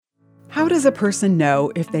How does a person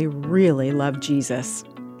know if they really love Jesus?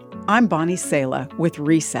 I'm Bonnie Sala with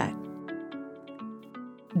Reset.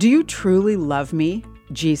 Do you truly love me?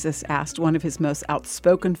 Jesus asked one of his most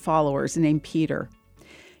outspoken followers named Peter.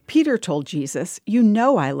 Peter told Jesus, "You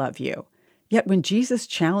know I love you." Yet when Jesus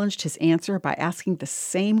challenged his answer by asking the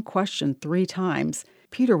same question 3 times,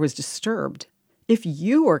 Peter was disturbed. If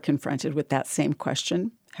you were confronted with that same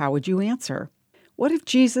question, how would you answer? What if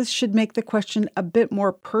Jesus should make the question a bit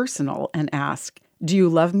more personal and ask, "Do you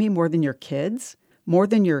love me more than your kids? More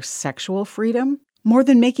than your sexual freedom? More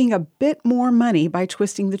than making a bit more money by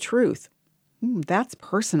twisting the truth?" That's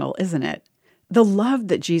personal, isn't it? The love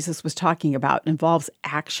that Jesus was talking about involves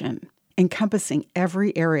action, encompassing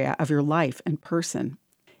every area of your life and person.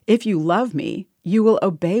 "If you love me, you will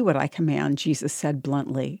obey what I command," Jesus said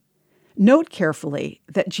bluntly. Note carefully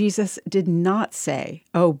that Jesus did not say,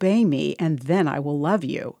 "Obey me and then I will love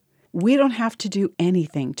you." We don't have to do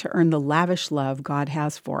anything to earn the lavish love God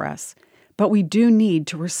has for us, but we do need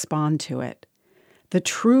to respond to it. The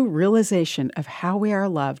true realization of how we are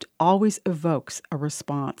loved always evokes a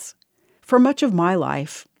response. For much of my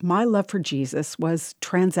life, my love for Jesus was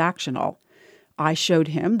transactional. I showed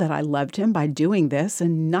him that I loved him by doing this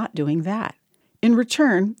and not doing that. In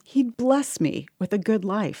return, he'd bless me with a good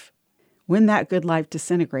life. When that good life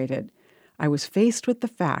disintegrated, I was faced with the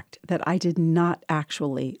fact that I did not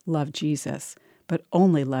actually love Jesus, but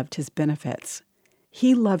only loved his benefits.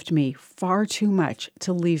 He loved me far too much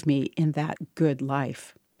to leave me in that good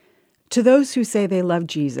life. To those who say they love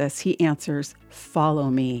Jesus, he answers, "Follow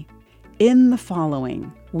me." In the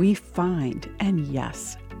following, we find and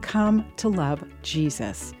yes, come to love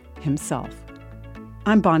Jesus himself.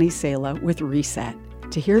 I'm Bonnie Sala with Reset.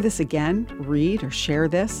 To hear this again, read or share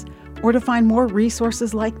this, or to find more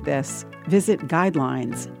resources like this, visit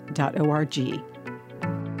guidelines.org.